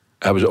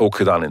 Hebben ze ook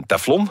gedaan in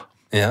teflon.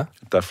 Ja.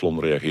 Teflon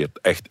reageert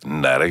echt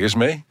nergens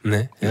mee.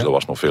 Nee, dus dat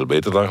was nog veel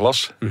beter dan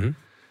glas.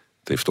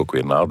 Het heeft ook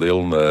weer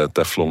nadelen.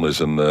 Teflon is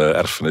een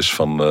erfenis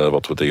van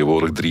wat we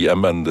tegenwoordig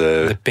 3M en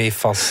de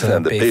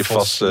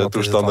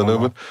PFAS-toestanden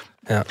noemen.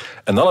 Ja.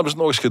 En dan hebben ze het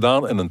nog eens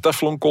gedaan in een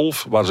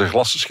teflonkolf waar ze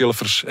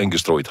glasschilfers in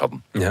gestrooid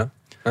hadden. Ja.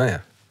 Ah,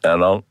 ja. En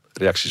dan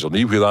reacties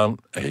opnieuw gedaan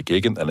en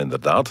gekeken. En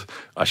inderdaad,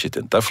 als je het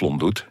in teflon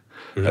doet,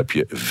 heb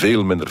je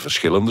veel minder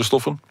verschillende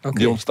stoffen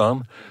die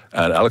ontstaan.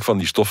 En elk van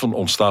die stoffen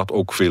ontstaat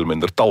ook veel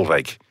minder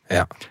talrijk.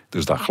 Ja.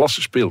 Dus dat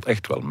glas speelt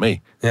echt wel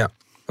mee. Ja.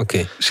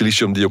 Okay.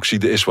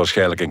 Siliciumdioxide is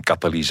waarschijnlijk een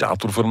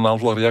katalysator voor een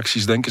aantal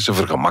reacties, denken ze.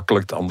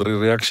 Vergemakkelijkt andere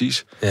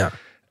reacties. Ja.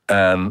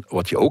 En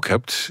wat je ook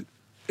hebt,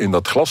 in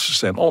dat glas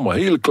zijn allemaal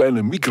hele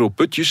kleine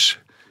microputjes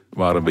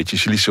waar een beetje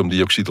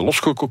siliciumdioxide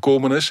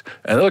losgekomen is.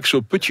 En elk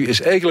zo'n putje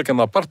is eigenlijk een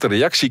aparte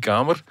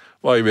reactiekamer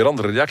waar je weer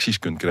andere reacties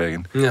kunt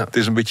krijgen. Ja. Het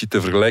is een beetje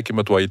te vergelijken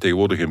met wat je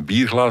tegenwoordig in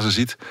bierglazen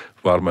ziet,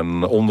 waar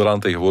men onderaan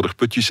tegenwoordig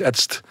putjes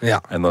etst.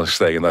 Ja. En dan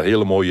stijgen daar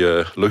hele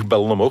mooie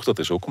luchtbellen omhoog. Dat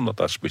is ook omdat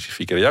daar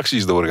specifieke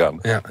reacties doorgaan.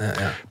 Ja.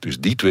 Dus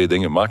die 2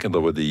 dingen maken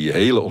dat we die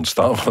hele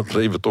ontstaan van het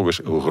leven toch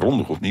eens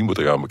grondig opnieuw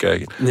moeten gaan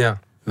bekijken. Ja.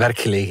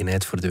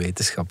 Werkgelegenheid voor de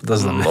wetenschap. Dat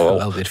is dan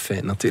wel weer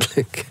fijn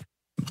natuurlijk.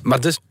 Maar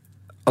dus,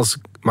 als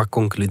ik mag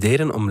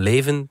concluderen, om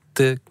leven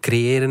te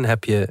creëren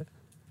heb je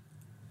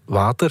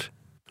water,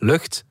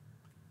 lucht,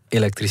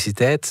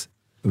 elektriciteit,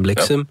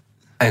 bliksem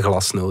en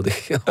glas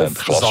nodig. En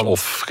glas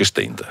of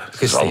gesteente.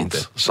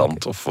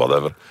 Zand of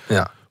whatever.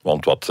 Ja.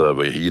 Want wat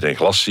we hier in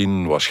glas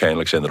zien,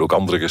 waarschijnlijk zijn er ook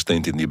andere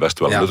gesteenten die best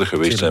wel nuttig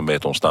geweest zijn bij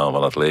het ontstaan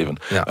van het leven.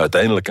 Ja.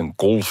 Uiteindelijk een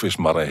kolf is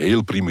maar een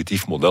heel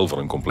primitief model van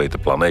een complete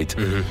planeet.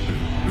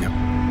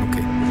 Ja.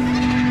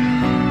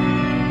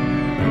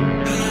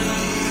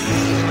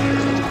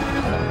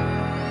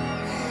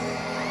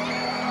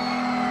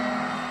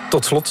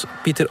 Tot slot,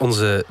 Pieter,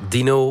 onze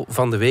dino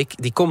van de week,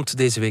 die komt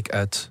deze week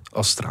uit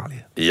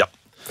Australië. Ja.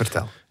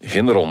 Vertel.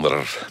 Geen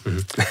eronderer.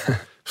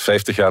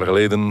 50 jaar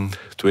geleden,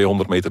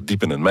 200 meter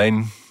diep in een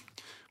mijn.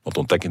 Wat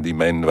ontdekken die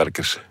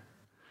mijnwerkers?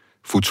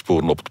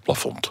 Voetsporen op het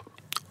plafond.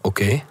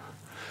 Oké.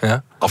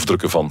 Ja?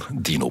 Afdrukken van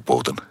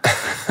dinopoten.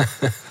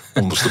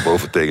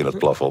 Ondersteboven tegen het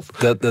plafond.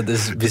 Dat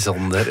is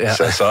bijzonder, ja.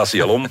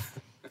 Sensatie alom.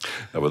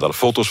 Hebben we daar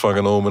foto's van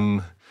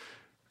genomen.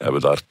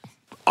 Hebben we daar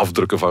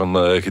afdrukken van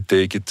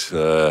getekend.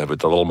 Hebben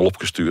dat allemaal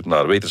opgestuurd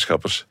naar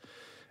wetenschappers.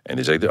 En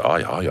die zeiden,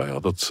 ja,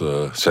 dat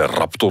zijn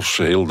raptors,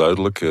 heel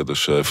duidelijk.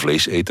 Dus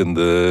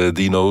vleesetende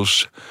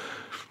dino's.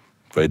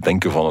 Wij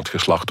denken van het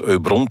geslacht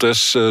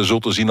Eubrontes, zo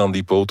te zien aan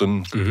die poten.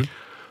 Mm-hmm.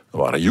 Er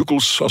waren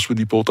joekels, als we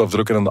die poot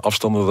afdrukken en de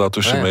afstanden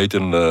daartussen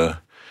meten.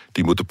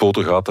 Die moeten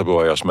poten gehad hebben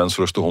waar je als mens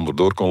rustig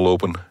onderdoor kon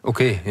lopen.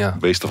 Ja.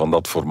 Beesten van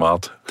dat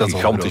formaat,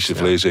 gigantische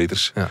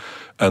vleeseters. Ja.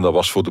 En dat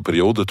was voor de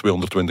periode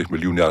 220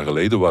 miljoen jaar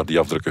geleden, waar die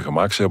afdrukken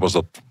gemaakt zijn, was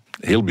dat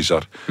heel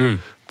bizar.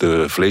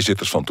 De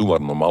vleeseters van toen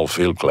waren normaal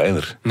veel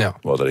kleiner. Ja.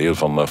 We hadden heel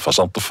van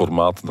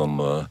fazantenformaat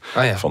dan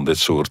van dit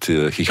soort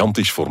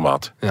gigantisch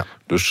formaat. Ja.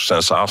 Dus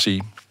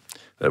sensatie.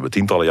 Dat hebben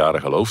we tientallen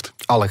jaren geloofd.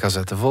 Alle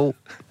gazetten vol,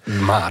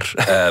 maar...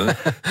 En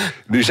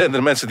nu zijn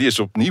er mensen die eens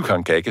opnieuw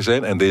gaan kijken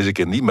zijn en deze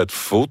keer niet met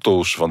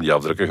foto's van die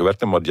afdrukken gewerkt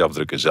hebben, maar die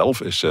afdrukken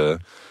zelf is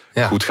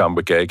goed gaan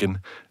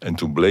bekijken. En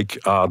toen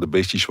bleek, de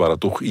beestjes waren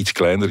toch iets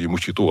kleiner. Je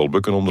moest je toch wel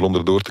bukken om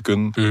eronder door te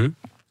kunnen. Mm-hmm.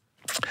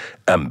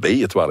 En B,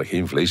 het waren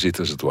geen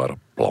vleeseters, het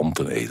waren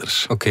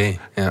planteneters. Oké.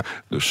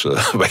 Dus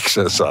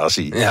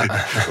wegsensatie.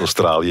 Ja.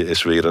 Australië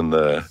is weer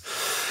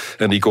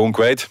een icoon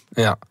kwijt.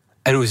 Ja.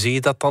 En hoe zie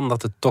je dat dan,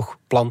 dat het toch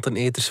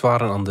planteneters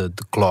waren aan de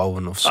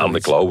klauwen of zo? Aan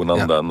de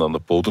klauwen, aan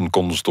de poten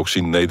konden ze toch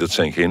zien, nee, dat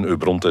zijn geen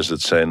Eubrontes,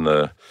 dat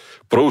zijn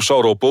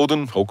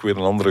prosauropoden, ook weer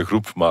een andere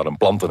groep, maar een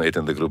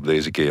plantenetende groep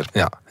deze keer.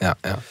 Ja.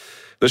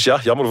 Dus ja,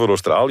 jammer voor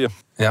Australië.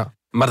 Ja,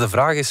 maar de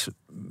vraag is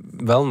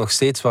wel nog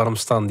steeds, waarom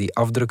staan die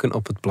afdrukken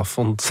op het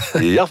plafond?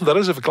 Ja, daar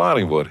is een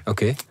verklaring voor.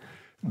 Oké.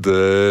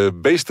 De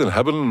beesten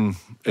hebben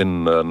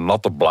in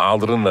natte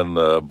bladeren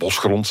en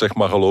bosgrond zeg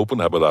maar gelopen,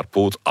 hebben daar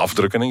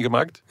pootafdrukken in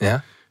gemaakt.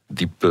 Ja.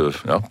 Diepe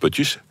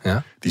putjes.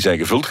 Ja. Die zijn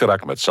gevuld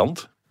geraakt met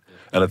zand.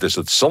 En het is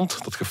het zand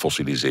dat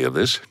gefossiliseerd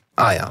is.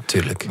 Ah ja,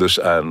 tuurlijk. Dus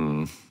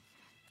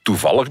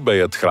toevallig bij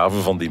het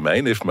graven van die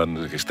mijn heeft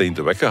men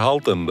gesteente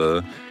weggehaald.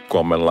 En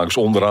kwam men langs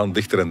onderaan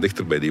dichter en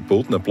dichter bij die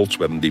poten. En plots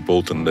werden die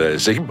poten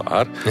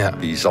zichtbaar. Ja.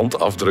 Die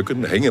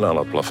zandafdrukken hingen aan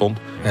het plafond.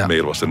 Ja.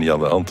 Meer was er niet aan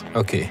de hand.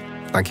 Oké,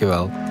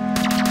 dankjewel.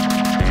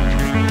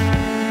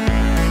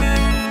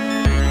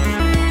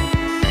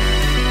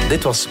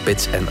 Dit was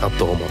Bits en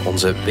Atomen,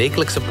 onze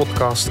wekelijkse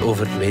podcast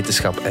over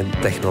wetenschap en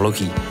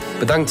technologie.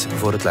 Bedankt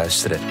voor het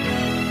luisteren.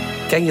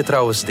 Ken je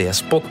trouwens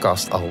DS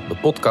Podcast al, de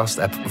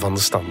podcast-app van de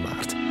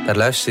Standaard? Daar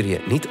luister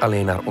je niet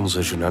alleen naar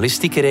onze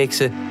journalistieke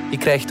reeksen, je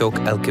krijgt ook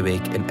elke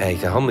week een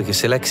eigenhandige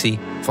selectie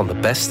van de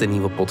beste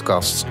nieuwe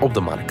podcasts op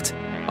de markt.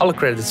 Alle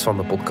credits van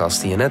de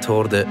podcast die je net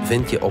hoorde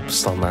vind je op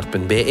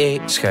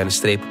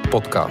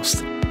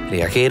standaard.be/podcast.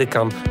 Reageren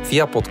kan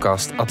via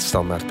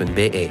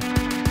podcast@standaard.be.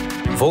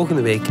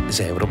 Volgende week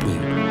zijn we opnieuw.